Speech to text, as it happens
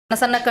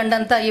ಕನಸನ್ನು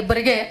ಕಂಡಂಥ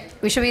ಇಬ್ಬರಿಗೆ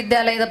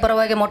ವಿಶ್ವವಿದ್ಯಾಲಯದ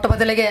ಪರವಾಗಿ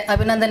ಮೊಟ್ಟಮೊದಲಿಗೆ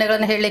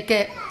ಅಭಿನಂದನೆಗಳನ್ನು ಹೇಳಲಿಕ್ಕೆ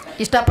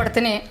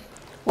ಇಷ್ಟಪಡ್ತೀನಿ.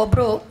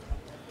 ಒಬ್ಬರು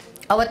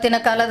ಅವತ್ತಿನ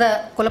ಕಾಲದ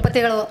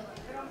ಕುಲಪತಿಗಳು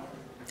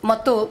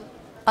ಮತ್ತು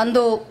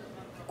ಅಂದು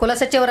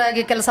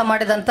ಕುಲಸಚಿವರಾಗಿ ಕೆಲಸ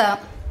ಮಾಡಿದಂಥ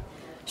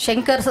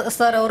ಶಂಕರ್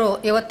ಸರ್ ಅವರು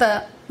ಇವತ್ತು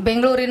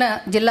ಬೆಂಗಳೂರಿನ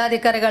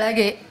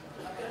ಜಿಲ್ಲಾಧಿಕಾರಿಗಳಾಗಿ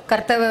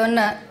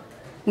ಕರ್ತವ್ಯವನ್ನು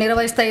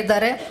ನಿರ್ವಹಿಸ್ತಾ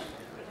ಇದ್ದಾರೆ.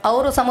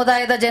 ಅವರು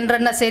ಸಮುದಾಯದ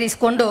ಜನರನ್ನು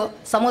ಸೇರಿಸಿಕೊಂಡು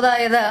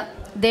ಸಮುದಾಯದ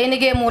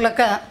ದೇಣಿಗೆ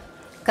ಮೂಲಕ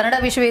ಕನ್ನಡ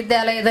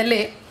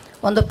ವಿಶ್ವವಿದ್ಯಾಲಯದಲ್ಲಿ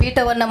ಒಂದು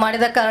ಪೀಠವನ್ನು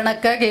ಮಾಡಿದ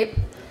ಕಾರಣಕ್ಕಾಗಿ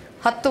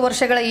 10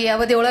 ವರ್ಷಗಳ ಈ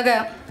ಅವಧಿಯೊಳಗೆ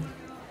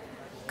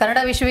ಕನ್ನಡ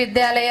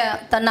ವಿಶ್ವವಿದ್ಯಾಲಯ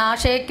ತನ್ನ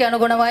ಆಶಯಕ್ಕೆ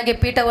ಅನುಗುಣವಾಗಿ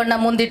ಪೀಠವನ್ನು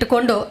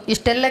ಮುಂದಿಟ್ಟುಕೊಂಡು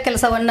ಇಷ್ಟೆಲ್ಲ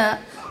ಕೆಲಸವನ್ನು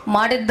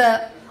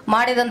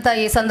ಮಾಡಿದಂಥ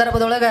ಈ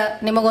ಸಂದರ್ಭದೊಳಗೆ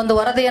ನಿಮಗೊಂದು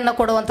ವರದಿಯನ್ನು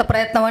ಕೊಡುವಂಥ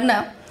ಪ್ರಯತ್ನವನ್ನು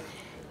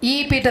ಈ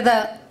ಪೀಠದ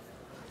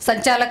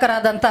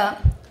ಸಂಚಾಲಕರಾದಂಥ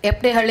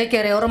ಎಫ್ ಡಿ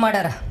ಹಳ್ಳಿಕೇರಿ ಅವರು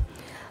ಮಾಡ್ಯಾರ.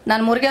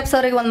 ನಾನು ಮುರುಗೇಶ್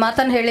ಅವರಿಗೆ ಒಂದು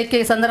ಮಾತನ್ನು ಹೇಳಲಿಕ್ಕೆ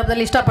ಈ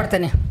ಸಂದರ್ಭದಲ್ಲಿ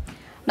ಇಷ್ಟಪಡ್ತೇನೆ.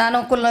 ನಾನು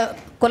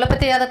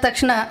ಕುಲಪತಿಯಾದ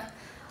ತಕ್ಷಣ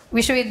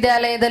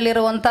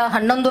ವಿಶ್ವವಿದ್ಯಾಲಯದಲ್ಲಿರುವಂಥ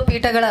 11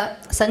 ಪೀಠಗಳ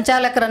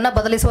ಸಂಚಾಲಕರನ್ನು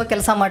ಬದಲಿಸುವ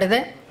ಕೆಲಸ ಮಾಡಿದೆ.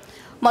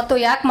 ಮತ್ತು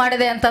ಯಾಕೆ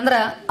ಮಾಡಿದೆ ಅಂತಂದ್ರೆ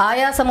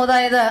ಆಯಾ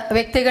ಸಮುದಾಯದ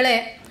ವ್ಯಕ್ತಿಗಳೇ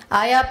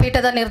ಆಯಾ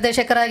ಪೀಠದ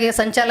ನಿರ್ದೇಶಕರಾಗಿ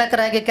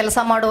ಸಂಚಾಲಕರಾಗಿ ಕೆಲಸ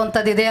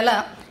ಮಾಡುವಂಥದ್ದು ಇದೆಯಲ್ಲ,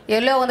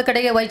 ಎಲ್ಲೋ ಒಂದು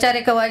ಕಡೆಗೆ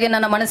ವೈಚಾರಿಕವಾಗಿ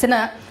ನನ್ನ ಮನಸ್ಸಿನ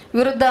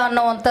ವಿರುದ್ಧ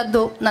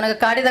ಅನ್ನುವಂಥದ್ದು ನನಗೆ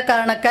ಕಾಡಿದ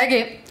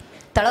ಕಾರಣಕ್ಕಾಗಿ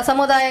ತಳ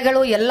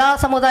ಸಮುದಾಯಗಳು ಎಲ್ಲ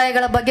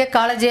ಸಮುದಾಯಗಳ ಬಗ್ಗೆ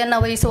ಕಾಳಜಿಯನ್ನು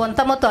ವಹಿಸುವಂಥ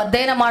ಮತ್ತು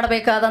ಅಧ್ಯಯನ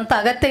ಮಾಡಬೇಕಾದಂಥ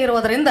ಅಗತ್ಯ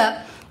ಇರುವುದರಿಂದ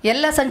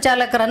ಎಲ್ಲ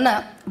ಸಂಚಾಲಕರನ್ನು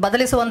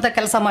ಬದಲಿಸುವಂಥ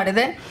ಕೆಲಸ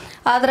ಮಾಡಿದೆ.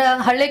 ಆದರೆ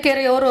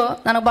ಹಳ್ಳಿಕೇರಿಯವರು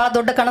ನನಗೆ ಭಾಳ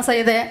ದೊಡ್ಡ ಕನಸು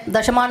ಇದೆ,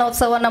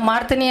 ದಶಮಾನೋತ್ಸವವನ್ನು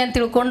ಮಾಡ್ತೀನಿ ಅಂತ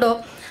ತಿಳ್ಕೊಂಡು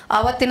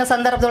ಆವತ್ತಿನ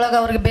ಸಂದರ್ಭದೊಳಗೆ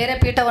ಅವ್ರಿಗೆ ಬೇರೆ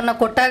ಪೀಠವನ್ನು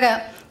ಕೊಟ್ಟಾಗ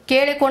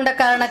ಕೇಳಿಕೊಂಡ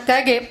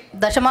ಕಾರಣಕ್ಕಾಗಿ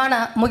ದಶಮಾನ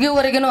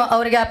ಮುಗಿಯುವವರೆಗೂ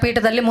ಅವರಿಗೆ ಆ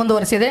ಪೀಠದಲ್ಲಿ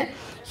ಮುಂದುವರಿಸಿದೆ.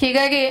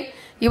 ಹೀಗಾಗಿ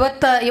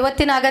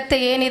ಇವತ್ತಿನ ಅಗತ್ಯ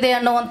ಏನಿದೆ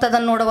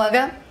ಅನ್ನುವಂಥದ್ದನ್ನು ನೋಡುವಾಗ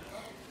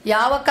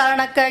ಯಾವ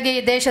ಕಾರಣಕ್ಕಾಗಿ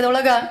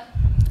ದೇಶದೊಳಗೆ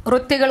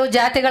ವೃತ್ತಿಗಳು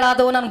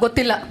ಜಾತಿಗಳಾದವು ನನಗೆ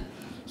ಗೊತ್ತಿಲ್ಲ.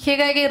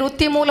 ಹೀಗಾಗಿ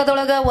ವೃತ್ತಿ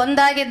ಮೂಲದೊಳಗೆ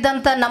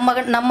ಒಂದಾಗಿದ್ದಂಥ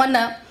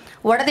ನಮ್ಮನ್ನು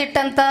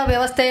ಒಡೆದಿಟ್ಟಂಥ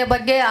ವ್ಯವಸ್ಥೆಯ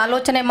ಬಗ್ಗೆ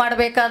ಆಲೋಚನೆ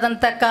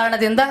ಮಾಡಬೇಕಾದಂಥ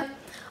ಕಾರಣದಿಂದ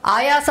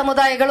ಆಯಾ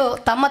ಸಮುದಾಯಗಳು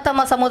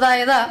ತಮ್ಮ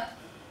ಸಮುದಾಯದ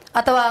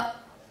ಅಥವಾ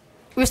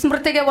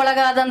ವಿಸ್ಮೃತಿಗೆ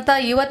ಒಳಗಾದಂಥ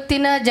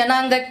ಇವತ್ತಿನ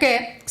ಜನಾಂಗಕ್ಕೆ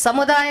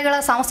ಸಮುದಾಯಗಳ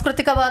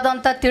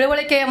ಸಾಂಸ್ಕೃತಿಕವಾದಂಥ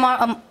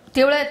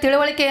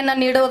ತಿಳುವಳಿಕೆಯನ್ನು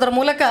ನೀಡುವುದರ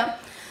ಮೂಲಕ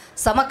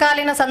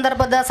ಸಮಕಾಲೀನ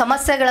ಸಂದರ್ಭದ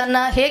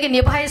ಸಮಸ್ಯೆಗಳನ್ನು ಹೇಗೆ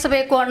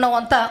ನಿಭಾಯಿಸಬೇಕು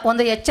ಅನ್ನುವಂಥ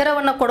ಒಂದು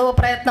ಎಚ್ಚರವನ್ನು ಕೊಡುವ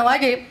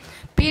ಪ್ರಯತ್ನವಾಗಿ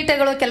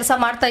ಪೀಠಗಳು ಕೆಲಸ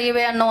ಮಾಡ್ತಾ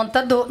ಇವೆ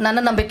ಅನ್ನುವಂಥದ್ದು ನನ್ನ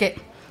ನಂಬಿಕೆ.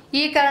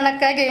 ಈ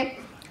ಕಾರಣಕ್ಕಾಗಿ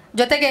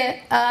ಜೊತೆಗೆ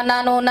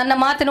ನಾನು ನನ್ನ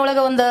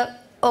ಮಾತಿನೊಳಗೆ ಒಂದು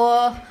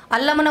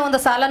ಅಲ್ಲಮನ ಒಂದು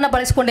ಸಾಲನ್ನು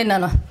ಬಳಸ್ಕೊಂಡಿ.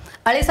 ನಾನು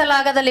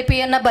ಅಳಿಸಲಾಗದ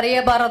ಲಿಪಿಯನ್ನು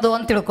ಬರೆಯಬಾರದು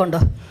ಅಂತ ತಿಳ್ಕೊಂಡು,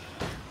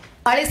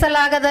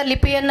 ಅಳಿಸಲಾಗದ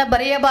ಲಿಪಿಯನ್ನು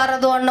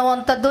ಬರೆಯಬಾರದು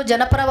ಅನ್ನುವಂಥದ್ದು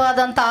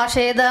ಜನಪರವಾದಂಥ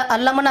ಆಶಯದ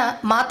ಅಲ್ಲಮನ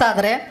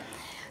ಮಾತಾದರೆ,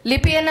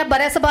 ಲಿಪಿಯನ್ನು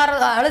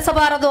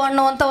ಅಳಿಸಬಾರದು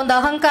ಅನ್ನುವಂಥ ಒಂದು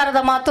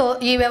ಅಹಂಕಾರದ ಮಾತು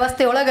ಈ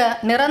ವ್ಯವಸ್ಥೆಯೊಳಗೆ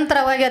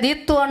ನಿರಂತರವಾಗಿ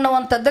ಅದಿತ್ತು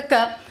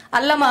ಅನ್ನುವಂಥದ್ದಕ್ಕೆ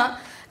ಅಲ್ಲಮ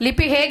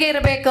ಲಿಪಿ ಹೇಗೆ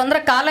ಇರಬೇಕು ಅಂದರೆ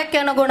ಕಾಲಕ್ಕೆ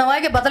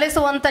ಅನುಗುಣವಾಗಿ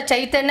ಬದಲಿಸುವಂಥ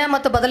ಚೈತನ್ಯ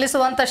ಮತ್ತು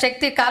ಬದಲಿಸುವಂಥ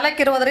ಶಕ್ತಿ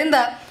ಕಾಲಕ್ಕಿರುವುದರಿಂದ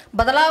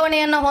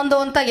ಬದಲಾವಣೆಯನ್ನು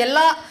ಹೊಂದುವಂಥ ಎಲ್ಲ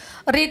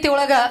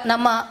ರೀತಿಯೊಳಗೆ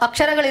ನಮ್ಮ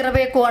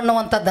ಅಕ್ಷರಗಳಿರಬೇಕು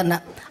ಅನ್ನುವಂಥದ್ದನ್ನು,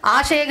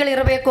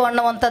 ಆಶಯಗಳಿರಬೇಕು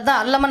ಅನ್ನುವಂಥದ್ದು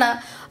ಅಲ್ಲಮನ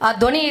ಆ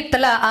ಧ್ವನಿ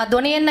ಇತ್ತಲ್ಲ, ಆ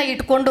ಧ್ವನಿಯನ್ನು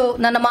ಇಟ್ಕೊಂಡು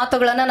ನನ್ನ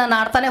ಮಾತುಗಳನ್ನು ನಾನು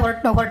ಆಡ್ತಾನೆ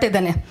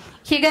ಹೊರಟಿದ್ದೇನೆ.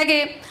 ಹೀಗಾಗಿ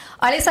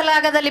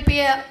ಅಳಿಸಲಾಗದ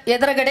ಲಿಪಿಯ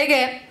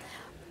ಎದುರುಗಡೆಗೆ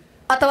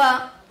ಅಥವಾ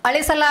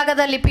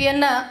ಅಳಿಸಲಾಗದ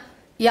ಲಿಪಿಯನ್ನು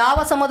ಯಾವ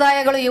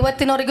ಸಮುದಾಯಗಳು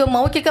ಇವತ್ತಿನವರೆಗೂ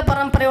ಮೌಖಿಕ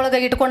ಪರಂಪರೆಯೊಳಗೆ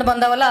ಇಟ್ಕೊಂಡು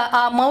ಬಂದವಲ್ಲ,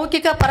 ಆ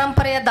ಮೌಖಿಕ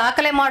ಪರಂಪರೆಯ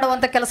ದಾಖಲೆ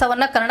ಮಾಡುವಂಥ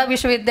ಕೆಲಸವನ್ನು ಕನ್ನಡ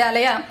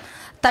ವಿಶ್ವವಿದ್ಯಾಲಯ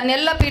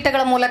ತನ್ನೆಲ್ಲ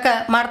ಪೀಠಗಳ ಮೂಲಕ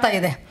ಮಾಡ್ತಾ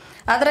ಇದೆ.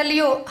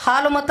 ಅದರಲ್ಲಿಯೂ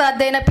ಹಾಲುಮತ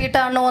ಅಧ್ಯಯನ ಪೀಠ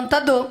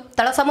ಅನ್ನುವಂಥದ್ದು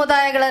ತಳ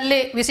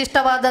ಸಮುದಾಯಗಳಲ್ಲಿ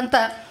ವಿಶಿಷ್ಟವಾದಂಥ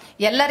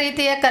ಎಲ್ಲ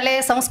ರೀತಿಯ ಕಲೆ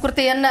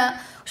ಸಂಸ್ಕೃತಿಯನ್ನು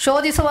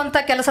ಶೋಧಿಸುವಂಥ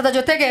ಕೆಲಸದ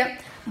ಜೊತೆಗೆ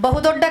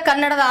ಬಹುದೊಡ್ಡ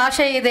ಕನ್ನಡದ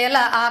ಆಶಯ ಇದೆಯಲ್ಲ,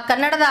 ಆ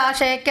ಕನ್ನಡದ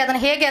ಆಶಯಕ್ಕೆ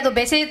ಅದನ್ನು ಹೇಗೆ ಅದು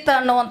ಬೆಸೆಯುತ್ತೆ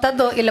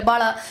ಅನ್ನುವಂಥದ್ದು ಇಲ್ಲಿ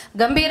ಭಾಳ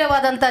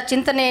ಗಂಭೀರವಾದಂಥ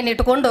ಚಿಂತನೆಯನ್ನು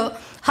ಇಟ್ಟುಕೊಂಡು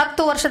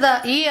 10 ವರ್ಷದ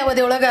ಈ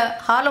ಅವಧಿಯೊಳಗೆ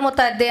ಹಾಲುಮತ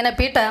ಅಧ್ಯಯನ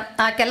ಪೀಠ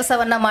ಆ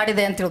ಕೆಲಸವನ್ನು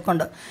ಮಾಡಿದೆ ಅಂತ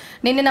ತಿಳ್ಕೊಂಡು,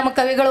 ನಿನ್ನೆ ನಮ್ಮ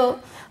ಕವಿಗಳು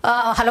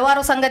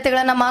ಹಲವಾರು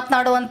ಸಂಗತಿಗಳನ್ನು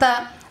ಮಾತನಾಡುವಂಥ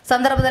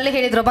ಸಂದರ್ಭದಲ್ಲಿ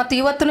ಹೇಳಿದರು ಮತ್ತು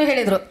ಇವತ್ತೂ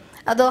ಹೇಳಿದರು.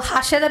 ಅದು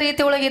ಹಾಸ್ಯದ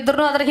ರೀತಿ ಒಳಗೆ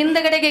ಇದ್ರೂ ಅದರ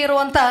ಹಿಂದೆಗಡೆಗೆ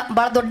ಇರುವಂಥ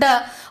ಭಾಳ ದೊಡ್ಡ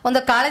ಒಂದು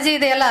ಕಾಳಜಿ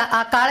ಇದೆಯಲ್ಲ,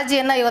 ಆ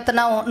ಕಾಳಜಿಯನ್ನು ಇವತ್ತು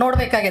ನಾವು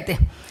ನೋಡಬೇಕಾಗೈತಿ.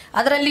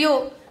 ಅದರಲ್ಲಿಯೂ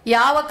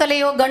ಯಾವ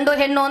ಕಲೆಯೋ ಗಂಡು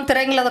ಹೆಣ್ಣು ಅಂತ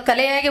ಇರಂಗಿಲ್ಲ, ಅದು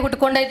ಕಲೆಯಾಗಿ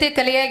ಹುಟ್ಕೊಂಡೈತಿ,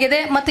 ಕಲೆಯಾಗಿದೆ.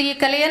 ಮತ್ತು ಈ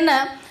ಕಲೆಯನ್ನು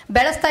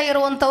ಬೆಳೆಸ್ತಾ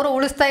ಇರುವಂಥವ್ರು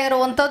ಉಳಿಸ್ತಾ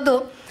ಇರುವಂಥದ್ದು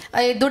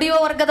ದುಡಿಯುವ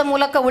ವರ್ಗದ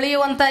ಮೂಲಕ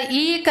ಉಳಿಯುವಂಥ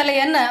ಈ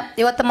ಕಲೆಯನ್ನು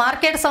ಇವತ್ತು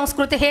ಮಾರ್ಕೆಟ್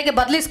ಸಂಸ್ಕೃತಿ ಹೇಗೆ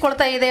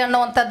ಬದಲಿಸ್ಕೊಳ್ತಾ ಇದೆ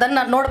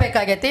ಅನ್ನುವಂಥದ್ದನ್ನು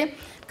ನೋಡಬೇಕಾಗೈತಿ.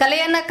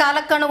 ಕಲೆಯನ್ನು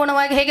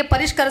ಕಾಲಕ್ಕನುಗುಣವಾಗಿ ಹೇಗೆ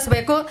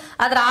ಪರಿಷ್ಕರಿಸಬೇಕು,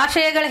 ಅದರ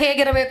ಆಶಯಗಳು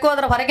ಹೇಗಿರಬೇಕು,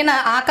 ಅದರ ಹೊರಗಿನ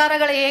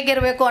ಆಕಾರಗಳು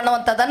ಹೇಗಿರಬೇಕು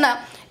ಅನ್ನುವಂಥದ್ದನ್ನು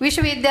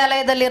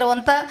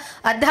ವಿಶ್ವವಿದ್ಯಾಲಯದಲ್ಲಿರುವಂಥ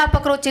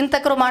ಅಧ್ಯಾಪಕರು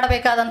ಚಿಂತಕರು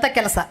ಮಾಡಬೇಕಾದಂಥ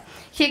ಕೆಲಸ.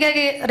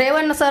 ಹೀಗಾಗಿ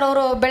ರೇವಣ್ಣ ಸರ್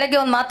ಅವರು ಬೆಳಗ್ಗೆ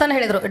ಒಂದು ಮಾತನ್ನು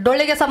ಹೇಳಿದರು,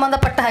 ಡೊಳ್ಳಿಗೆ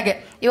ಸಂಬಂಧಪಟ್ಟ ಹಾಗೆ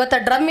ಇವತ್ತು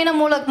ಡ್ರಮ್ಮಿನ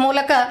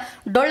ಮೂಲಕ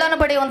ಡೊಳ್ಳನ್ನು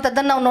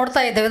ಬಡಿಯುವಂಥದ್ದನ್ನು ನಾವು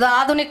ನೋಡ್ತಾ ಇದ್ದೇವೆ. ಇದು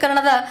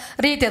ಆಧುನೀಕರಣದ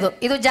ರೀತಿ,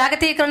 ಇದು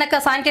ಜಾಗತೀಕರಣಕ್ಕೆ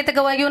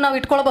ಸಾಂಕೇತಿಕವಾಗಿಯೂ ನಾವು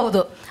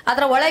ಇಟ್ಕೊಳ್ಬಹುದು.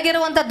 ಅದರ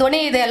ಒಳಗಿರುವಂಥ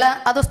ಧ್ವನಿ ಇದೆಯಲ್ಲ,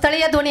 ಅದು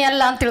ಸ್ಥಳೀಯ ಧ್ವನಿ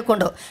ಅಲ್ಲ ಅಂತ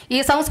ತಿಳ್ಕೊಂಡು,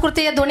 ಈ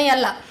ಸಂಸ್ಕೃತಿಯ ಧ್ವನಿ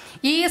ಅಲ್ಲ.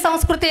 ಈ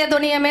ಸಂಸ್ಕೃತಿಯ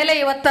ಧ್ವನಿಯ ಮೇಲೆ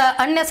ಇವತ್ತು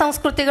ಅನ್ಯ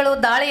ಸಂಸ್ಕೃತಿಗಳು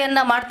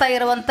ದಾಳಿಯನ್ನು ಮಾಡ್ತಾ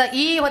ಇರುವಂಥ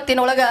ಈ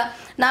ಹೊತ್ತಿನೊಳಗೆ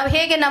ನಾವು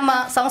ಹೇಗೆ ನಮ್ಮ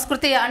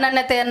ಸಂಸ್ಕೃತಿಯ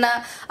ಅನನ್ಯತೆಯನ್ನು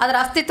ಅದರ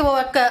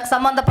ಅಸ್ತಿತ್ವಕ್ಕೆ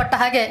ಸಂಬಂಧಪಟ್ಟ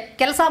ಹಾಗೆ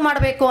ಕೆಲಸ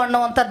ಮಾಡಬೇಕು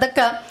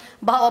ಅನ್ನುವಂಥದ್ದಕ್ಕೆ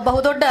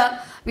ಬಹುದೊಡ್ಡ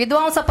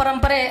ವಿದ್ವಾಂಸ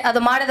ಪರಂಪರೆ ಅದು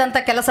ಮಾಡಿದಂಥ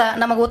ಕೆಲಸ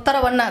ನಮಗೆ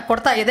ಉತ್ತರವನ್ನು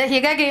ಕೊಡ್ತಾ ಇದೆ.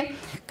 ಹೀಗಾಗಿ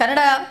ಕನ್ನಡ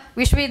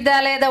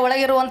ವಿಶ್ವವಿದ್ಯಾಲಯದ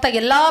ಒಳಗಿರುವಂಥ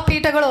ಎಲ್ಲ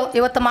ಪೀಠಗಳು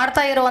ಇವತ್ತು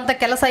ಮಾಡ್ತಾ ಇರುವಂಥ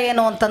ಕೆಲಸ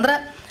ಏನು ಅಂತಂದ್ರೆ,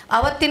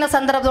 ಅವತ್ತಿನ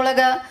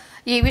ಸಂದರ್ಭದೊಳಗೆ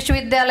ಈ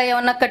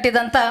ವಿಶ್ವವಿದ್ಯಾಲಯವನ್ನು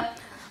ಕಟ್ಟಿದಂಥ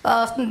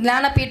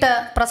ಜ್ಞಾನಪೀಠ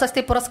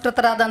ಪ್ರಶಸ್ತಿ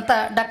ಪುರಸ್ಕೃತರಾದಂಥ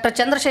ಡಾಕ್ಟರ್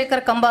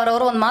ಚಂದ್ರಶೇಖರ್ ಕಂಬಾರ್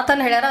ಅವರು ಒಂದು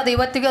ಮಾತನ್ನು ಹೇಳ್ಯಾರ. ಅದು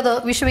ಇವತ್ತಿಗೂ ಅದು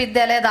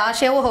ವಿಶ್ವವಿದ್ಯಾಲಯದ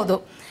ಆಶಯವೂ ಹೌದು.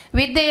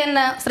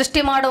 ವಿದ್ಯೆಯನ್ನು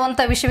ಸೃಷ್ಟಿ ಮಾಡುವಂಥ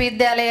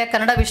ವಿಶ್ವವಿದ್ಯಾಲಯ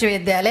ಕನ್ನಡ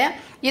ವಿಶ್ವವಿದ್ಯಾಲಯ,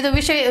 ಇದು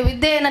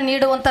ವಿದ್ಯೆಯನ್ನು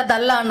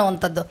ನೀಡುವಂಥದ್ದಲ್ಲ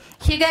ಅನ್ನುವಂಥದ್ದು.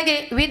 ಹೀಗಾಗಿ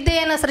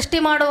ವಿದ್ಯೆಯನ್ನು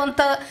ಸೃಷ್ಟಿ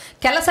ಮಾಡುವಂಥ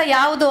ಕೆಲಸ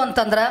ಯಾವುದು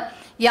ಅಂತಂದ್ರೆ,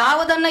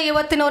 ಯಾವುದನ್ನು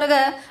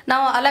ಇವತ್ತಿನವರೆಗೆ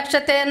ನಾವು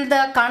ಅಲಕ್ಷ್ಯತೆಯಿಂದ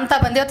ಕಾಣ್ತಾ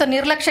ಬಂದೀವಿ ಅಥವಾ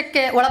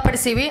ನಿರ್ಲಕ್ಷ್ಯಕ್ಕೆ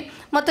ಒಳಪಡಿಸೀವಿ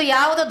ಮತ್ತು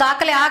ಯಾವುದು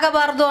ದಾಖಲೆ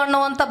ಆಗಬಾರ್ದು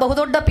ಅನ್ನುವಂಥ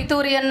ಬಹುದೊಡ್ಡ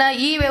ಪಿತೂರಿಯನ್ನು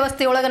ಈ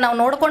ವ್ಯವಸ್ಥೆಯೊಳಗೆ ನಾವು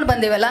ನೋಡ್ಕೊಂಡು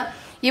ಬಂದೀವಲ್ಲ,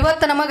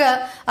 ಇವತ್ತು ನಮಗೆ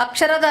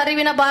ಅಕ್ಷರದ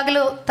ಅರಿವಿನ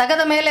ಬಾಗಿಲು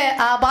ತೆಗೆದ ಮೇಲೆ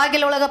ಆ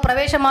ಬಾಗಿಲೊಳಗೆ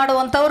ಪ್ರವೇಶ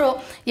ಮಾಡುವಂಥವರು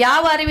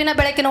ಯಾವ ಅರಿವಿನ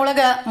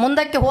ಬೆಳಕಿನೊಳಗೆ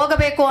ಮುಂದಕ್ಕೆ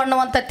ಹೋಗಬೇಕು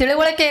ಅನ್ನುವಂಥ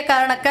ತಿಳುವಳಿಕೆಯ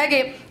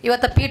ಕಾರಣಕ್ಕಾಗಿ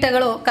ಇವತ್ತು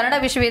ಪೀಠಗಳು ಕನ್ನಡ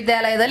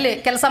ವಿಶ್ವವಿದ್ಯಾಲಯದಲ್ಲಿ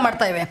ಕೆಲಸ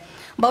ಮಾಡ್ತಾ ಇವೆ.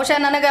 ಬಹುಶಃ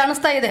ನನಗೆ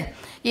ಅನಿಸ್ತಾ ಇದೆ,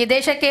 ಈ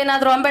ದೇಶಕ್ಕೆ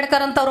ಏನಾದರೂ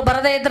ಅಂಬೇಡ್ಕರ್ ಅಂತವ್ರು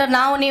ಬರದೇ ಇದ್ರೆ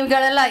ನಾವು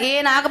ನೀವುಗಳೆಲ್ಲ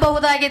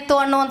ಏನಾಗಬಹುದಾಗಿತ್ತು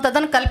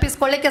ಅನ್ನುವಂಥದ್ದನ್ನು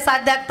ಕಲ್ಪಿಸ್ಕೊಳ್ಳಿಕ್ಕೆ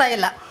ಸಾಧ್ಯ ಆಗ್ತಾ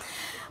ಇಲ್ಲ.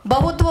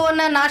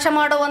 ಬಹುತ್ವವನ್ನು ನಾಶ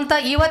ಮಾಡುವಂಥ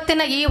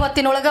ಇವತ್ತಿನ ಈ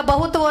ಹೊತ್ತಿನೊಳಗೆ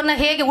ಬಹುತ್ವವನ್ನು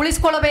ಹೇಗೆ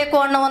ಉಳಿಸ್ಕೊಳ್ಬೇಕು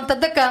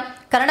ಅನ್ನುವಂಥದ್ದಕ್ಕೆ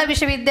ಕನ್ನಡ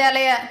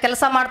ವಿಶ್ವವಿದ್ಯಾಲಯ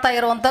ಕೆಲಸ ಮಾಡ್ತಾ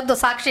ಇರುವಂಥದ್ದು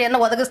ಸಾಕ್ಷಿಯನ್ನು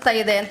ಒದಗಿಸ್ತಾ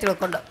ಇದೆ ಅಂತ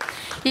ತಿಳ್ಕೊಂಡು,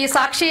 ಈ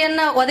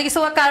ಸಾಕ್ಷಿಯನ್ನು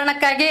ಒದಗಿಸುವ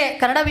ಕಾರಣಕ್ಕಾಗಿಯೇ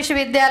ಕನ್ನಡ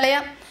ವಿಶ್ವವಿದ್ಯಾಲಯ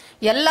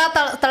ಎಲ್ಲ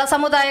ತಳ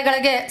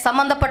ಸಮುದಾಯಗಳಿಗೆ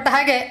ಸಂಬಂಧಪಟ್ಟ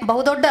ಹಾಗೆ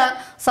ಬಹುದೊಡ್ಡ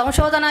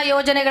ಸಂಶೋಧನಾ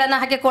ಯೋಜನೆಗಳನ್ನು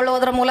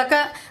ಹಾಕಿಕೊಳ್ಳುವುದರ ಮೂಲಕ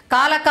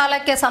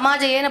ಕಾಲಕ್ಕೆ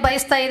ಸಮಾಜ ಏನು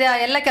ಬಯಸ್ತಾ ಇದೆ ಆ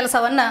ಎಲ್ಲ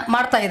ಕೆಲಸವನ್ನು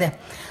ಮಾಡ್ತಾ ಇದೆ.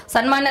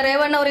 ಸನ್ಮಾನ್ಯ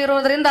ರೇವಣ್ಣವರು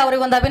ಇರೋದ್ರಿಂದ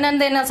ಅವ್ರಿಗೆ ಒಂದು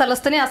ಅಭಿನಂದನೆಯನ್ನು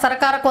ಸಲ್ಲಿಸ್ತೀನಿ, ಆ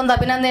ಸರ್ಕಾರಕ್ಕೆ ಒಂದು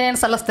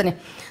ಅಭಿನಂದನೆಯನ್ನು ಸಲ್ಲಿಸ್ತೀನಿ.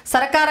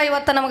 ಸರ್ಕಾರ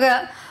ಇವತ್ತು ನಮಗೆ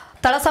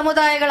ತಳ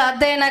ಸಮುದಾಯಗಳ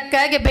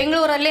ಅಧ್ಯಯನಕ್ಕಾಗಿ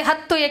ಬೆಂಗಳೂರಲ್ಲಿ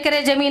 10 ಎಕರೆ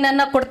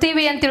ಜಮೀನನ್ನು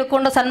ಕೊಡ್ತೀವಿ ಅಂತ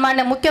ತಿಳ್ಕೊಂಡು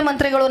ಸನ್ಮಾನ್ಯ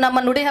ಮುಖ್ಯಮಂತ್ರಿಗಳು ನಮ್ಮ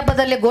ನುಡಿ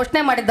ಹಬ್ಬದಲ್ಲಿ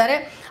ಘೋಷಣೆ ಮಾಡಿದ್ದಾರೆ.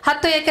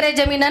 10 ಎಕರೆ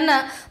ಜಮೀನನ್ನು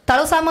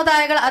ತಳ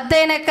ಸಮುದಾಯಗಳ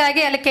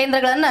ಅಧ್ಯಯನಕ್ಕಾಗಿ ಅಲ್ಲಿ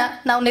ಕೇಂದ್ರಗಳನ್ನು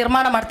ನಾವು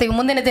ನಿರ್ಮಾಣ ಮಾಡ್ತೀವಿ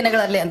ಮುಂದಿನ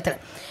ದಿನಗಳಲ್ಲಿ ಅಂತೇಳಿ.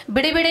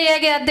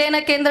 ಬಿಡಿಯಾಗಿ ಅಧ್ಯಯನ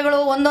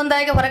ಕೇಂದ್ರಗಳು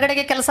ಒಂದೊಂದಾಗಿ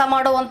ಹೊರಗಡೆಗೆ ಕೆಲಸ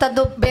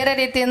ಮಾಡುವಂಥದ್ದು ಬೇರೆ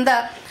ರೀತಿಯಿಂದ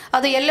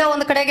ಅದು ಎಲ್ಲೋ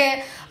ಒಂದು ಕಡೆಗೆ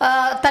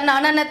ತನ್ನ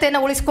ಅನನ್ಯತೆಯನ್ನು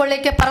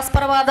ಉಳಿಸ್ಕೊಳ್ಳಿಕ್ಕೆ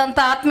ಪರಸ್ಪರವಾದಂಥ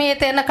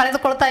ಆತ್ಮೀಯತೆಯನ್ನು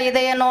ಕಳೆದುಕೊಳ್ತಾ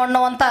ಇದೆ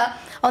ಅನ್ನುವಂಥ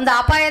ಒಂದು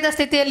ಅಪಾಯದ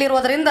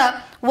ಸ್ಥಿತಿಯಲ್ಲಿರುವುದರಿಂದ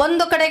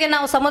ಒಂದು ಕಡೆಗೆ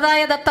ನಾವು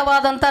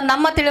ಸಮುದಾಯದತ್ತವಾದಂಥ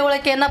ನಮ್ಮ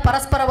ತಿಳುವಳಿಕೆಯನ್ನು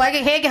ಪರಸ್ಪರವಾಗಿ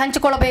ಹೇಗೆ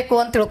ಹಂಚಿಕೊಳ್ಳಬೇಕು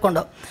ಅಂತ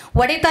ತಿಳ್ಕೊಂಡು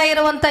ಒಡಿತಾ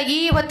ಇರುವಂಥ ಈ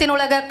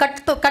ಹೊತ್ತಿನೊಳಗೆ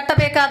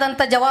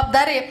ಕಟ್ಟಬೇಕಾದಂಥ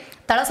ಜವಾಬ್ದಾರಿ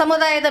ತಳ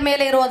ಸಮುದಾಯದ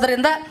ಮೇಲೆ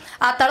ಇರುವುದರಿಂದ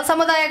ಆ ತಳ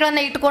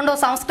ಸಮುದಾಯಗಳನ್ನು ಇಟ್ಟುಕೊಂಡು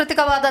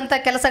ಸಾಂಸ್ಕೃತಿಕವಾದಂಥ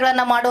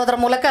ಕೆಲಸಗಳನ್ನು ಮಾಡುವುದರ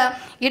ಮೂಲಕ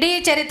ಇಡೀ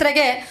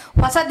ಚರಿತ್ರೆಗೆ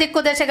ಹೊಸ ದಿಕ್ಕು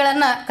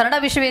ದೆಸೆಗಳನ್ನು ಕನ್ನಡ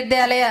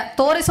ವಿಶ್ವವಿದ್ಯಾಲಯ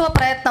ತೋರಿಸುವ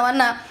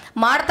ಪ್ರಯತ್ನವನ್ನು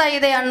ಮಾಡ್ತಾ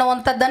ಇದೆ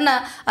ಅನ್ನುವಂಥದ್ದನ್ನು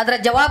ಅದರ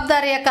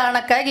ಜವಾಬ್ದಾರಿಯ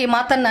ಕಾರಣಕ್ಕಾಗಿ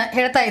ಮಾತನ್ನು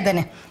ಹೇಳ್ತಾ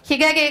ಇದ್ದೇನೆ.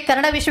 ಹೀಗಾಗಿ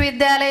ಕನ್ನಡ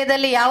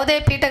ವಿಶ್ವವಿದ್ಯಾಲಯದಲ್ಲಿ ಯಾವುದೇ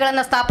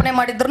ಪೀಠಗಳನ್ನು ಸ್ಥಾಪನೆ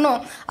ಮಾಡಿದ್ರೂ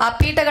ಆ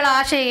ಪೀಠಗಳ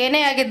ಆಶಯ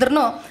ಏನೇ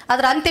ಆಗಿದ್ರೂ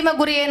ಅದರ ಅಂತಿಮ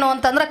ಗುರಿ ಏನು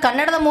ಅಂತಂದ್ರೆ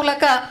ಕನ್ನಡದ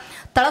ಮೂಲಕ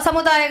ತಳ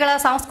ಸಮುದಾಯಗಳ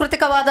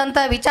ಸಾಂಸ್ಕೃತಿಕವಾದಂಥ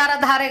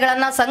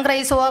ವಿಚಾರಧಾರೆಗಳನ್ನು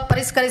ಸಂಗ್ರಹಿಸುವ,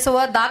 ಪರಿಷ್ಕರಿಸುವ,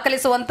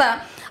 ದಾಖಲಿಸುವಂಥ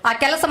ಆ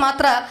ಕೆಲಸ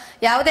ಮಾತ್ರ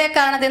ಯಾವುದೇ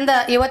ಕಾರಣದಿಂದ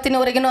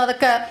ಇವತ್ತಿನವರೆಗೂ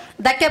ಅದಕ್ಕೆ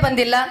ಧಕ್ಕೆ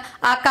ಬಂದಿಲ್ಲ.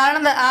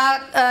 ಆ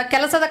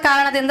ಕೆಲಸದ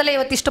ಕಾರಣದಿಂದಲೇ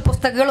ಇವತ್ತಿಷ್ಟು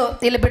ಪುಸ್ತಕಗಳು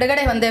ಇಲ್ಲಿ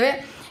ಬಿಡುಗಡೆ ಹೊಂದಿವೆ.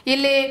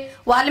 ಇಲ್ಲಿ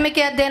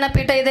ವಾಲ್ಮೀಕಿ ಅಧ್ಯಯನ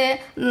ಪೀಠ ಇದೆ,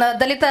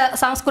 ದಲಿತ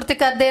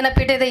ಸಾಂಸ್ಕೃತಿಕ ಅಧ್ಯಯನ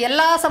ಪೀಠ ಇದೆ,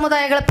 ಎಲ್ಲ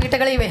ಸಮುದಾಯಗಳ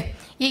ಪೀಠಗಳಿವೆ.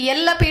 ಈ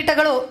ಎಲ್ಲ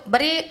ಪೀಠಗಳು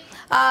ಬರೀ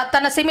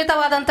ತನ್ನ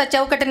ಸೀಮಿತವಾದಂಥ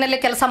ಚೌಕಟ್ಟಿನಲ್ಲಿ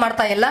ಕೆಲಸ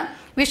ಮಾಡ್ತಾ ಇಲ್ಲ.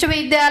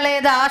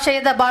 ವಿಶ್ವವಿದ್ಯಾಲಯದ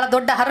ಆಶಯದ ಭಾಳ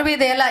ದೊಡ್ಡ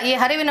ಹರಿವಿದೆಯಲ್ಲ, ಈ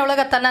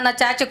ಹರಿವಿನೊಳಗೆ ತನ್ನನ್ನು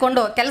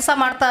ಚಾಚಿಕೊಂಡು ಕೆಲಸ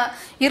ಮಾಡ್ತಾ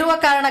ಇರುವ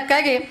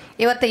ಕಾರಣಕ್ಕಾಗಿ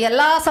ಇವತ್ತು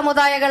ಎಲ್ಲ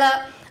ಸಮುದಾಯಗಳ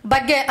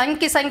ಬಗ್ಗೆ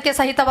ಅಂಕಿ ಸಂಖ್ಯೆ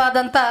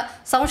ಸಹಿತವಾದಂಥ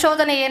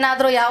ಸಂಶೋಧನೆ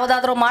ಏನಾದರೂ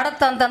ಯಾವುದಾದ್ರೂ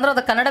ಮಾಡುತ್ತಾ ಅಂತಂದ್ರೆ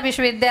ಅದು ಕನ್ನಡ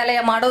ವಿಶ್ವವಿದ್ಯಾಲಯ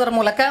ಮಾಡೋದ್ರ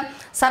ಮೂಲಕ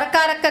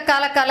ಸರ್ಕಾರಕ್ಕೆ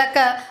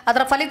ಕಾಲಕ್ಕೆ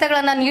ಅದರ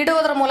ಫಲಿತಗಳನ್ನು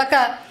ನೀಡುವುದರ ಮೂಲಕ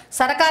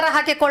ಸರ್ಕಾರ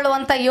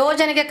ಹಾಕಿಕೊಳ್ಳುವಂಥ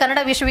ಯೋಜನೆಗೆ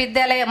ಕನ್ನಡ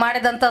ವಿಶ್ವವಿದ್ಯಾಲಯ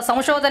ಮಾಡಿದಂಥ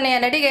ಸಂಶೋಧನೆಯ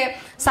ನಡಿಗೆ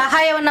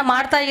ಸಹಾಯವನ್ನು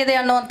ಮಾಡ್ತಾ ಇದೆ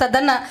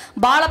ಅನ್ನುವಂಥದ್ದನ್ನು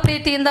ಭಾಳ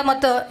ಪ್ರೀತಿಯಿಂದ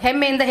ಮತ್ತು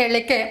ಹೆಮ್ಮೆಯಿಂದ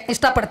ಹೇಳಲಿಕ್ಕೆ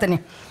ಇಷ್ಟಪಡ್ತೀನಿ.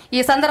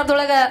 ಈ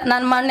ಸಂದರ್ಭದೊಳಗೆ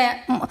ನಾನು ಮಾನ್ಯ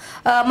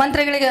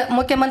ಮಂತ್ರಿಗಳಿಗೆ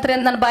ಮುಖ್ಯಮಂತ್ರಿ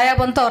ಅಂತ ನನ್ನ ಬಾಯ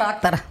ಬಂತು ಅವ್ರು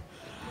ಆಗ್ತಾರೆ.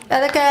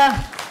 ಅದಕ್ಕೆ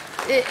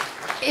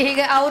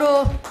ಹೀಗೆ ಅವರು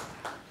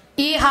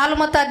ಈ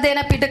ಹಾಲುಮತ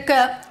ಅಧ್ಯಯನ ಪೀಠಕ್ಕೆ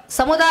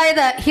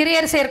ಸಮುದಾಯದ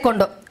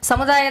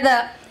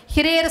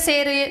ಹಿರಿಯರು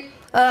ಸೇರಿ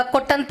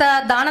ಕೊಟ್ಟಂಥ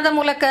ದಾನದ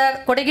ಮೂಲಕ,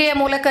 ಕೊಡುಗೆಯ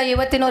ಮೂಲಕ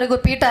ಇವತ್ತಿನವರೆಗೂ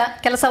ಪೀಠ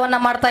ಕೆಲಸವನ್ನು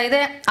ಮಾಡ್ತಾ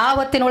ಇದೆ. ಆ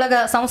ಹೊತ್ತಿನೊಳಗೆ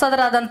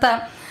ಸಂಸದರಾದಂಥ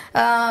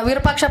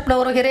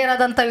ವಿರೂಪಾಕ್ಷಪ್ಪನವರು,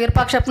 ಹಿರಿಯರಾದಂಥ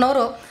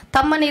ವಿರೂಪಾಕ್ಷಪ್ಪನವರು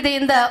ತಮ್ಮ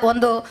ನಿಧಿಯಿಂದ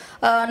ಒಂದು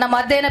ನಮ್ಮ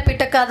ಅಧ್ಯಯನ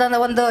ಪೀಠಕ್ಕಾದ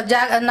ಒಂದು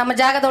ನಮ್ಮ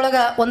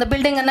ಜಾಗದೊಳಗೆ ಒಂದು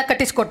ಬಿಲ್ಡಿಂಗನ್ನು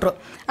ಕಟ್ಟಿಸಿಕೊಟ್ರು.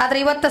 ಆದರೆ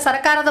ಇವತ್ತು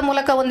ಸರ್ಕಾರದ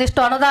ಮೂಲಕ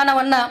ಒಂದಿಷ್ಟು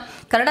ಅನುದಾನವನ್ನು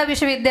ಕನ್ನಡ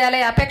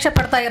ವಿಶ್ವವಿದ್ಯಾಲಯ ಅಪೇಕ್ಷೆ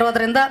ಪಡ್ತಾ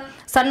ಇರೋದರಿಂದ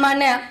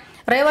ಸನ್ಮಾನ್ಯ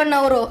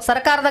ರೇವಣ್ಣವರು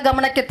ಸರ್ಕಾರದ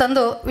ಗಮನಕ್ಕೆ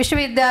ತಂದು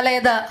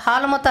ವಿಶ್ವವಿದ್ಯಾಲಯದ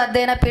ಹಾಲುಮತ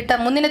ಅಧ್ಯಯನ ಪೀಠ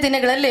ಮುಂದಿನ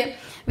ದಿನಗಳಲ್ಲಿ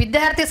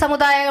ವಿದ್ಯಾರ್ಥಿ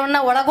ಸಮುದಾಯವನ್ನು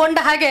ಒಳಗೊಂಡ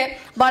ಹಾಗೆ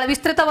ಭಾಳ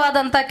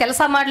ವಿಸ್ತೃತವಾದಂಥ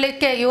ಕೆಲಸ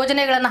ಮಾಡಲಿಕ್ಕೆ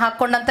ಯೋಜನೆಗಳನ್ನು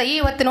ಹಾಕ್ಕೊಂಡಂಥ ಈ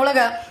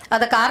ಹೊತ್ತಿನೊಳಗೆ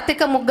ಅದಕ್ಕೆ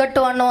ಆರ್ಥಿಕ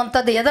ಮುಗ್ಗಟ್ಟು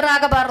ಅನ್ನುವಂಥದ್ದು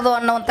ಎದುರಾಗಬಾರದು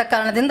ಅನ್ನುವಂಥ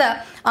ಕಾರಣದಿಂದ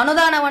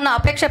ಅನುದಾನವನ್ನು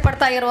ಅಪೇಕ್ಷೆ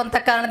ಪಡ್ತಾ ಇರುವಂಥ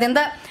ಕಾರಣದಿಂದ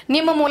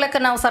ನಿಮ್ಮ ಮೂಲಕ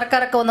ನಾವು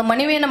ಸರ್ಕಾರಕ್ಕೆ ಒಂದು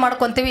ಮನವಿಯನ್ನು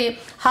ಮಾಡ್ಕೊತೀವಿ.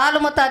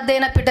 ಹಾಲುಮತ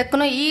ಅಧ್ಯಯನ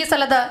ಪೀಠಕ್ಕೂ ಈ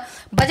ಸಲದ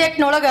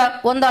ಬಜೆಟ್ನೊಳಗೆ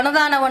ಒಂದು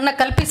ಅನುದಾನವನ್ನು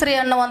ಕಲ್ಪಿಸ್ರಿ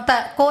ಅನ್ನುವಂಥ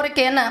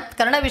ಕೋರಿಕೆಯನ್ನು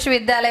ಕನ್ನಡ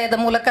ವಿಶ್ವವಿದ್ಯಾಲಯದ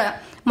ಮೂಲಕ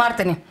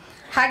ಮಾಡ್ತೀನಿ.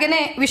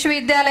 ಹಾಗೆಯೇ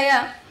ವಿಶ್ವವಿದ್ಯಾಲಯ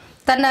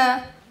ತನ್ನ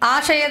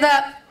ಆಶಯದ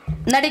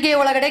ನಡಿಗೆ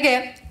ಒಳಗಡೆಗೆ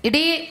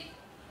ಇಡೀ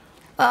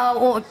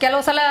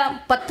ಕೆಲವು ಸಲ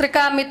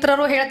ಪತ್ರಿಕಾ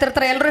ಮಿತ್ರರು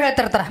ಹೇಳ್ತಿರ್ತಾರೆ, ಎಲ್ಲರೂ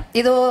ಹೇಳ್ತಿರ್ತಾರೆ,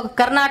 ಇದು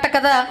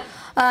ಕರ್ನಾಟಕದ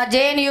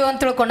JNU ಅಂತ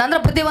ತಿಳ್ಕೊಂಡು, ಅಂದರೆ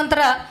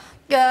ಬುದ್ಧಿವಂತರ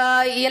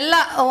ಎಲ್ಲ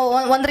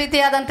ಒಂದು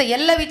ರೀತಿಯಾದಂಥ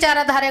ಎಲ್ಲ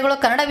ವಿಚಾರಧಾರೆಗಳು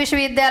ಕನ್ನಡ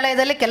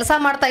ವಿಶ್ವವಿದ್ಯಾಲಯದಲ್ಲಿ ಕೆಲಸ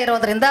ಮಾಡ್ತಾ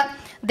ಇರೋದ್ರಿಂದ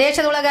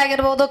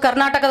ದೇಶದೊಳಗಾಗಿರ್ಬೋದು,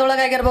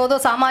 ಕರ್ನಾಟಕದೊಳಗಾಗಿರ್ಬೋದು,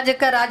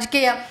 ಸಾಮಾಜಿಕ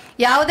ರಾಜಕೀಯ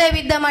ಯಾವುದೇ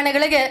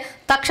ವಿದ್ಯಮಾನಗಳಿಗೆ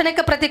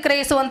ತಕ್ಷಣಕ್ಕೆ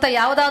ಪ್ರತಿಕ್ರಿಯಿಸುವಂಥ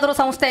ಯಾವುದಾದ್ರೂ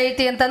ಸಂಸ್ಥೆ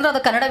ಐತಿ ಅಂತಂದ್ರೆ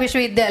ಅದು ಕನ್ನಡ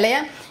ವಿಶ್ವವಿದ್ಯಾಲಯ.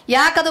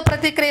 ಯಾಕದು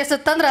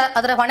ಪ್ರತಿಕ್ರಿಯಿಸುತ್ತಂದ್ರೆ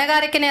ಅದರ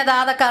ಹೊಣೆಗಾರಿಕೆನೇ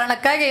ಅದಾದ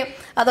ಕಾರಣಕ್ಕಾಗಿ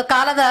ಅದು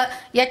ಕಾಲದ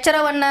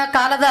ಎಚ್ಚರವನ್ನು,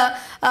 ಕಾಲದ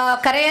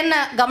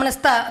ಕರೆಯನ್ನು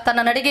ಗಮನಿಸ್ತಾ ತನ್ನ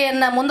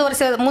ನಡಿಗೆಯನ್ನು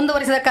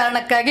ಮುಂದುವರಿಸಿದ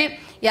ಕಾರಣಕ್ಕಾಗಿ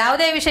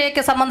ಯಾವುದೇ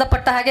ವಿಷಯಕ್ಕೆ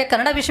ಸಂಬಂಧಪಟ್ಟ ಹಾಗೆ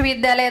ಕನ್ನಡ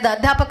ವಿಶ್ವವಿದ್ಯಾಲಯದ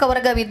ಅಧ್ಯಾಪಕ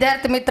ವರ್ಗ,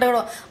 ವಿದ್ಯಾರ್ಥಿ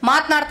ಮಿತ್ರಗಳು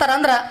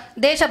ಮಾತನಾಡ್ತಾರಂದ್ರೆ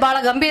ದೇಶ ಭಾಳ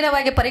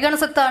ಗಂಭೀರವಾಗಿ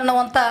ಪರಿಗಣಿಸುತ್ತಾ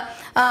ಅನ್ನುವಂಥ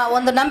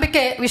ಒಂದು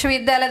ನಂಬಿಕೆ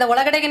ವಿಶ್ವವಿದ್ಯಾಲಯದ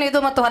ಒಳಗಡೆಗಿನ ಇದು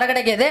ಮತ್ತು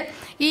ಹೊರಗಡೆಗೆ ಇದೆ.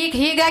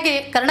 ಹೀಗಾಗಿ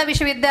ಕನ್ನಡ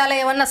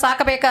ವಿಶ್ವವಿದ್ಯಾಲಯವನ್ನು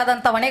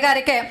ಸಾಕಬೇಕಾದಂಥ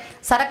ಹೊಣೆಗಾರಿಕೆ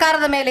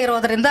ಸರ್ಕಾರದ ಮೇಲೆ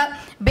ಇರೋದರಿಂದ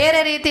ಬೇರೆ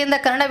ರೀತಿಯಿಂದ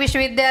ಕನ್ನಡ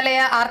ವಿಶ್ವವಿದ್ಯಾಲಯ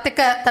ಆರ್ಥಿಕ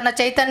ತನ್ನ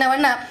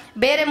ಚೈತನ್ಯವನ್ನು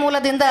ಬೇರೆ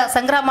ಮೂಲದಿಂದ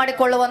ಸಂಗ್ರಹ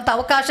ಮಾಡಿಕೊಳ್ಳುವಂಥ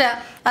ಅವಕಾಶ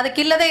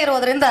ಅದಕ್ಕಿಲ್ಲದೆ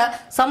ಇರೋದರಿಂದ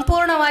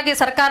ಸಂಪೂರ್ಣವಾಗಿ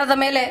ಸರ್ಕಾರದ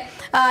ಮೇಲೆ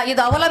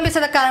ಇದು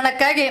ಅವಲಂಬಿಸಿದ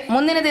ಕಾರಣಕ್ಕಾಗಿ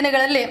ಮುಂದಿನ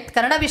ದಿನಗಳಲ್ಲಿ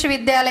ಕನ್ನಡ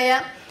ವಿಶ್ವವಿದ್ಯಾಲಯ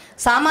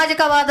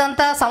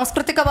ಸಾಮಾಜಿಕವಾದಂಥ,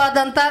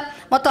 ಸಾಂಸ್ಕೃತಿಕವಾದಂಥ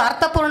ಮತ್ತು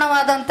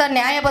ಅರ್ಥಪೂರ್ಣವಾದಂಥ,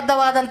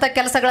 ನ್ಯಾಯಬದ್ಧವಾದಂಥ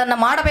ಕೆಲಸಗಳನ್ನು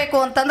ಮಾಡಬೇಕು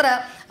ಅಂತಂದ್ರೆ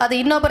ಅದು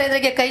ಇನ್ನೊಬ್ಬರ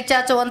ಎದುರಿಗೆ ಕೈ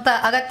ಚಾಚುವಂಥ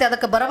ಅಗತ್ಯ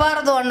ಅದಕ್ಕೆ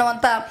ಬರಬಾರದು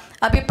ಅನ್ನುವಂಥ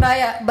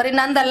ಅಭಿಪ್ರಾಯ ಬರೀ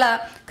ನಂದಲ್ಲ,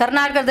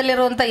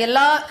 ಕರ್ನಾಟಕದಲ್ಲಿರುವಂಥ ಎಲ್ಲ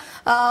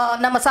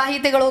ನಮ್ಮ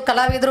ಸಾಹಿತಿಗಳು,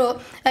 ಕಲಾವಿದರು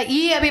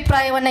ಈ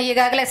ಅಭಿಪ್ರಾಯವನ್ನು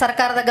ಈಗಾಗಲೇ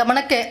ಸರ್ಕಾರದ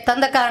ಗಮನಕ್ಕೆ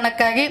ತಂದ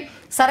ಕಾರಣಕ್ಕಾಗಿ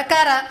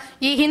ಸರ್ಕಾರ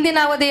ಈ ಹಿಂದಿನ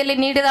ಅವಧಿಯಲ್ಲಿ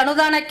ನೀಡಿದ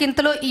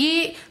ಅನುದಾನಕ್ಕಿಂತಲೂ ಈ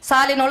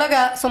ಸಾಲಿನೊಳಗ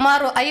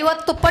ಸುಮಾರು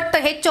 50 ಪಟ್ಟು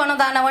ಹೆಚ್ಚು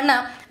ಅನುದಾನವನ್ನು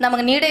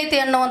ನಮಗೆ ನೀಡೈತಿ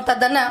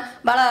ಅನ್ನುವಂಥದ್ದನ್ನು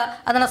ಭಾಳ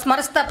ಅದನ್ನು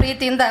ಸ್ಮರಿಸ್ತಾ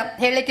ಪ್ರೀತಿಯಿಂದ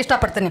ಹೇಳಲಿಕ್ಕೆ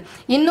ಇಷ್ಟಪಡ್ತೀನಿ.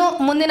 ಇನ್ನು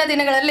ಮುಂದಿನ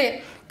ದಿನಗಳಲ್ಲಿ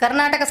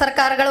ಕರ್ನಾಟಕ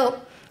ಸರ್ಕಾರಗಳು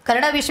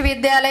ಕನ್ನಡ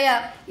ವಿಶ್ವವಿದ್ಯಾಲಯ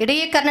ಇಡೀ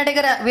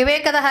ಕನ್ನಡಿಗರ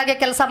ವಿವೇಕದ ಹಾಗೆ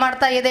ಕೆಲಸ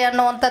ಮಾಡ್ತಾ ಇದೆ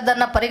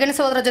ಅನ್ನುವಂಥದ್ದನ್ನು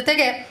ಪರಿಗಣಿಸುವುದರ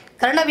ಜೊತೆಗೆ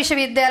ಕನ್ನಡ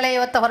ವಿಶ್ವವಿದ್ಯಾಲಯ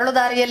ಇವತ್ತು ಹೊರಳು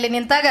ದಾರಿಯಲ್ಲಿ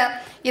ನಿಂತಾಗ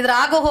ಇದರ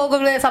ಆಗು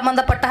ಹೋಗುಗಳಿಗೆ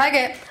ಸಂಬಂಧಪಟ್ಟ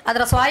ಹಾಗೆ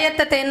ಅದರ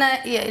ಸ್ವಾಯತ್ತತೆಯನ್ನು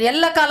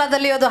ಎಲ್ಲ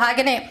ಕಾಲದಲ್ಲಿಯೂ ಅದು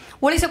ಹಾಗೆಯೇ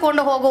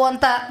ಉಳಿಸಿಕೊಂಡು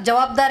ಹೋಗುವಂಥ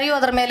ಜವಾಬ್ದಾರಿಯೂ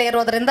ಅದರ ಮೇಲೆ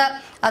ಇರೋದರಿಂದ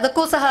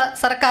ಅದಕ್ಕೂ ಸಹ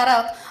ಸರ್ಕಾರ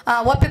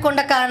ಒಪ್ಪಿಕೊಂಡ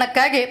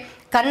ಕಾರಣಕ್ಕಾಗಿ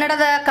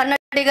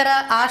ಕನ್ನಡಿಗರ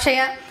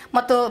ಆಶಯ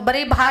ಮತ್ತು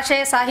ಬರೀ ಭಾಷೆ,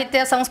 ಸಾಹಿತ್ಯ,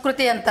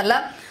 ಸಂಸ್ಕೃತಿ ಅಂತಲ್ಲ,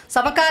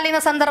 ಸಮಕಾಲೀನ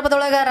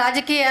ಸಂದರ್ಭದೊಳಗೆ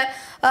ರಾಜಕೀಯ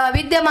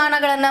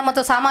ವಿದ್ಯಮಾನಗಳನ್ನು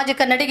ಮತ್ತು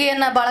ಸಾಮಾಜಿಕ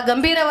ನಡಿಗೆಯನ್ನು ಭಾಳ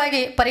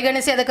ಗಂಭೀರವಾಗಿ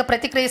ಪರಿಗಣಿಸಿ ಅದಕ್ಕೆ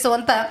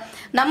ಪ್ರತಿಕ್ರಿಯಿಸುವಂಥ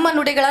ನಮ್ಮ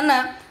ನುಡಿಗಳನ್ನು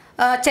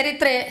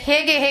ಚರಿತ್ರೆ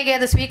ಹೇಗೆ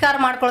ಅದು ಸ್ವೀಕಾರ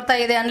ಮಾಡ್ಕೊಳ್ತಾ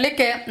ಇದೆ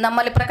ಅನ್ನಲಿಕ್ಕೆ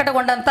ನಮ್ಮಲ್ಲಿ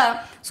ಪ್ರಕಟಗೊಂಡಂಥ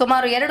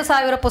ಸುಮಾರು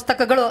 2000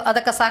 ಪುಸ್ತಕಗಳು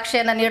ಅದಕ್ಕೆ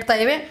ಸಾಕ್ಷಿಯನ್ನು ನೀಡ್ತಾ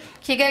ಇವೆ.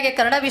 ಹೀಗಾಗಿ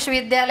ಕನ್ನಡ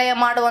ವಿಶ್ವವಿದ್ಯಾಲಯ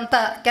ಮಾಡುವಂಥ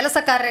ಕೆಲಸ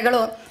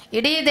ಕಾರ್ಯಗಳು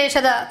ಇಡೀ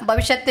ದೇಶದ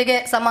ಭವಿಷ್ಯತ್ತಿಗೆ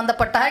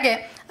ಸಂಬಂಧಪಟ್ಟ ಹಾಗೆ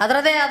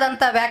ಅದರದೇ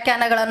ಆದಂಥ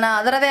ವ್ಯಾಖ್ಯಾನಗಳನ್ನು,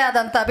 ಅದರದೇ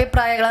ಆದಂಥ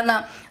ಅಭಿಪ್ರಾಯಗಳನ್ನು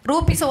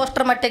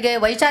ರೂಪಿಸುವಷ್ಟರ ಮಟ್ಟಿಗೆ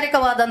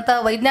ವೈಚಾರಿಕವಾದಂಥ,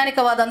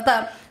 ವೈಜ್ಞಾನಿಕವಾದಂಥ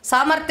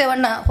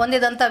ಸಾಮರ್ಥ್ಯವನ್ನು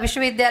ಹೊಂದಿದಂಥ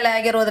ವಿಶ್ವವಿದ್ಯಾಲಯ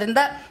ಆಗಿರೋದ್ರಿಂದ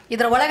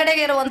ಇದರ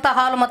ಒಳಗಡೆಗೆ ಇರುವಂಥ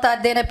ಹಾಲುಮತ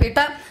ಅಧ್ಯಯನ ಪೀಠ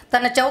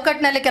ತನ್ನ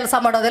ಚೌಕಟ್ಟಿನಲ್ಲಿ ಕೆಲಸ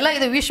ಮಾಡೋದಿಲ್ಲ.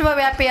 ಇದು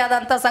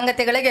ವಿಶ್ವವ್ಯಾಪಿಯಾದಂಥ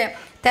ಸಂಗತಿಗಳಿಗೆ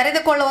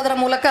ತೆರೆದುಕೊಳ್ಳುವುದರ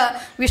ಮೂಲಕ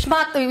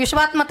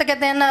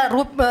ವಿಶ್ವಾತ್ಮಕತೆಯನ್ನು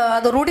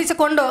ಅದು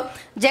ರೂಢಿಸಿಕೊಂಡು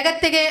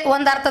ಜಗತ್ತಿಗೆ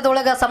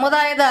ಒಂದರ್ಥದೊಳಗೆ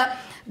ಸಮುದಾಯದ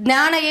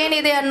ಜ್ಞಾನ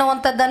ಏನಿದೆ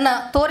ಅನ್ನುವಂಥದ್ದನ್ನು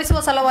ತೋರಿಸುವ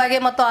ಸಲುವಾಗಿ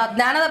ಮತ್ತು ಆ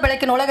ಜ್ಞಾನದ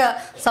ಬೆಳಕಿನೊಳಗೆ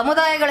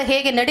ಸಮುದಾಯಗಳು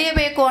ಹೇಗೆ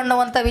ನಡೆಯಬೇಕು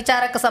ಅನ್ನುವಂಥ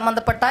ವಿಚಾರಕ್ಕೆ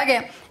ಸಂಬಂಧಪಟ್ಟ ಹಾಗೆ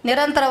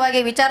ನಿರಂತರವಾಗಿ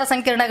ವಿಚಾರ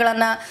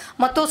ಸಂಕಿರಣಗಳನ್ನು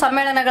ಮತ್ತು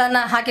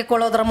ಸಮ್ಮೇಳನಗಳನ್ನು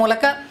ಹಾಕಿಕೊಳ್ಳೋದರ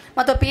ಮೂಲಕ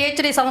ಮತ್ತು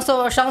PhD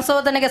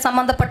ಸಂಶೋಧನೆಗೆ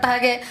ಸಂಬಂಧಪಟ್ಟ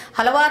ಹಾಗೆ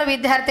ಹಲವಾರು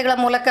ವಿದ್ಯಾರ್ಥಿಗಳ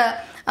ಮೂಲಕ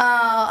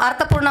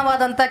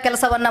ಅರ್ಥಪೂರ್ಣವಾದಂಥ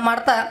ಕೆಲಸವನ್ನು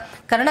ಮಾಡ್ತಾ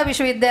ಕನ್ನಡ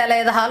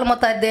ವಿಶ್ವವಿದ್ಯಾಲಯದ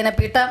ಹಾಲುಮತ ಅಧ್ಯಯನ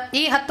ಪೀಠ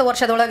ಈ 10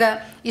 ವರ್ಷದೊಳಗೆ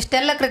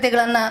ಇಷ್ಟೆಲ್ಲ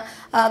ಕೃತಿಗಳನ್ನು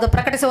ಅದು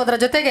ಪ್ರಕಟಿಸುವುದರ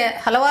ಜೊತೆಗೆ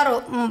ಹಲವಾರು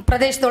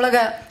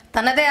ಪ್ರದೇಶದೊಳಗೆ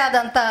ತನ್ನದೇ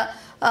ಆದಂಥ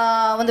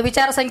ಒಂದು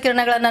ವಿಚಾರ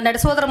ಸಂಕಿರಣಗಳನ್ನು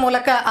ನಡೆಸುವುದರ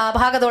ಮೂಲಕ ಆ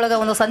ಭಾಗದೊಳಗೆ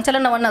ಒಂದು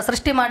ಸಂಚಲನವನ್ನು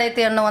ಸೃಷ್ಟಿ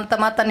ಮಾಡೈತಿ ಅನ್ನುವಂಥ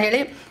ಮಾತನ್ನು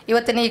ಹೇಳಿ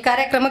ಇವತ್ತಿನ ಈ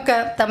ಕಾರ್ಯಕ್ರಮಕ್ಕೆ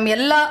ತಮ್ಮ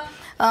ಎಲ್ಲ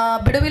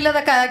ಬಿಡುವಿಲ್ಲದ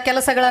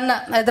ಕೆಲಸಗಳನ್ನು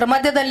ಇದರ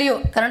ಮಧ್ಯದಲ್ಲಿಯೂ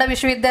ಕನ್ನಡ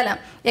ವಿಶ್ವವಿದ್ಯಾಲಯ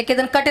ಏಕೆ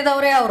ಇದನ್ನು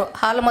ಕಟ್ಟಿದವರೇ ಅವರು,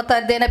 ಹಾಲುಮತ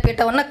ಅಧ್ಯಯನ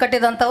ಪೀಠವನ್ನು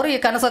ಕಟ್ಟಿದಂಥವರು ಈ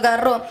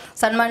ಕನಸುಗಾರರು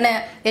ಸನ್ಮಾನ್ಯ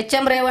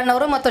HM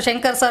ರೇವಣ್ಣವರು ಮತ್ತು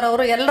ಶಂಕರ್ ಸರ್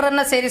ಅವರು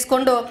ಎಲ್ಲರನ್ನ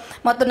ಸೇರಿಸಿಕೊಂಡು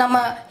ಮತ್ತು ನಮ್ಮ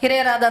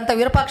ಹಿರಿಯರಾದಂಥ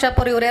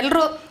ವಿರೂಪಾಕ್ಷಪ್ಪ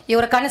ಇವರೆಲ್ಲರೂ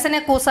ಇವರ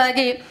ಕನಸಿನೇ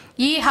ಕೂಸಾಗಿ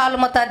ಈ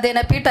ಹಾಲುಮತ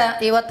ಅಧ್ಯಯನ ಪೀಠ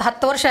ಇವತ್ತು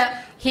 10 ವರ್ಷ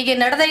ಹೀಗೆ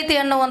ನಡೆದೈತಿ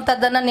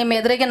ಅನ್ನುವಂಥದ್ದನ್ನು ನಿಮ್ಮ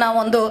ಎದುರಿಗೆ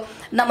ನಾವೊಂದು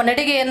ನಮ್ಮ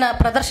ನಡಿಗೆಯನ್ನು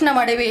ಪ್ರದರ್ಶನ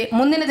ಮಾಡೀವಿ.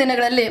 ಮುಂದಿನ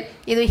ದಿನಗಳಲ್ಲಿ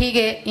ಇದು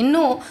ಹೀಗೆ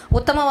ಇನ್ನೂ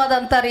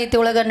ಉತ್ತಮವಾದಂಥ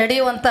ರೀತಿಯೊಳಗೆ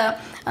ನಡೆಯುವಂಥ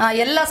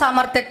ಎಲ್ಲ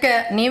ಸಾಮರ್ಥ್ಯಕ್ಕೆ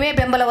ನೀವೇ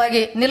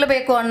ಬೆಂಬಲವಾಗಿ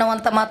ನಿಲ್ಲಬೇಕು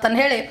ಅನ್ನುವಂಥ ಮಾತನ್ನು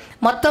ಹೇಳಿ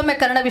ಮತ್ತೊಮ್ಮೆ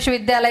ಕನ್ನಡ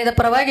ವಿಶ್ವವಿದ್ಯಾಲಯದ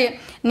ಪರವಾಗಿ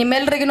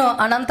ನಿಮ್ಮೆಲ್ಲರಿಗೂ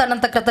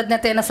ಅನಂತ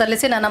ಕೃತಜ್ಞತೆಯನ್ನು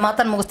ಸಲ್ಲಿಸಿ ನನ್ನ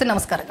ಮಾತನ್ನು ಮುಗಿಸ್ತೀನಿ.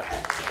 ನಮಸ್ಕಾರಗಳು.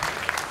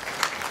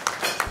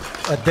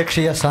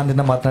 ಅಧ್ಯಕ್ಷೀಯ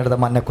ಸ್ಥಾನದಿಂದ ಮಾತನಾಡಿದ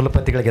ಮಾನ್ಯ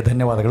ಕುಲಪತಿಗಳಿಗೆ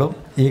ಧನ್ಯವಾದಗಳು.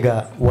 ಈಗ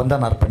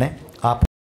ವಂದನಾರ್ಪಣೆ.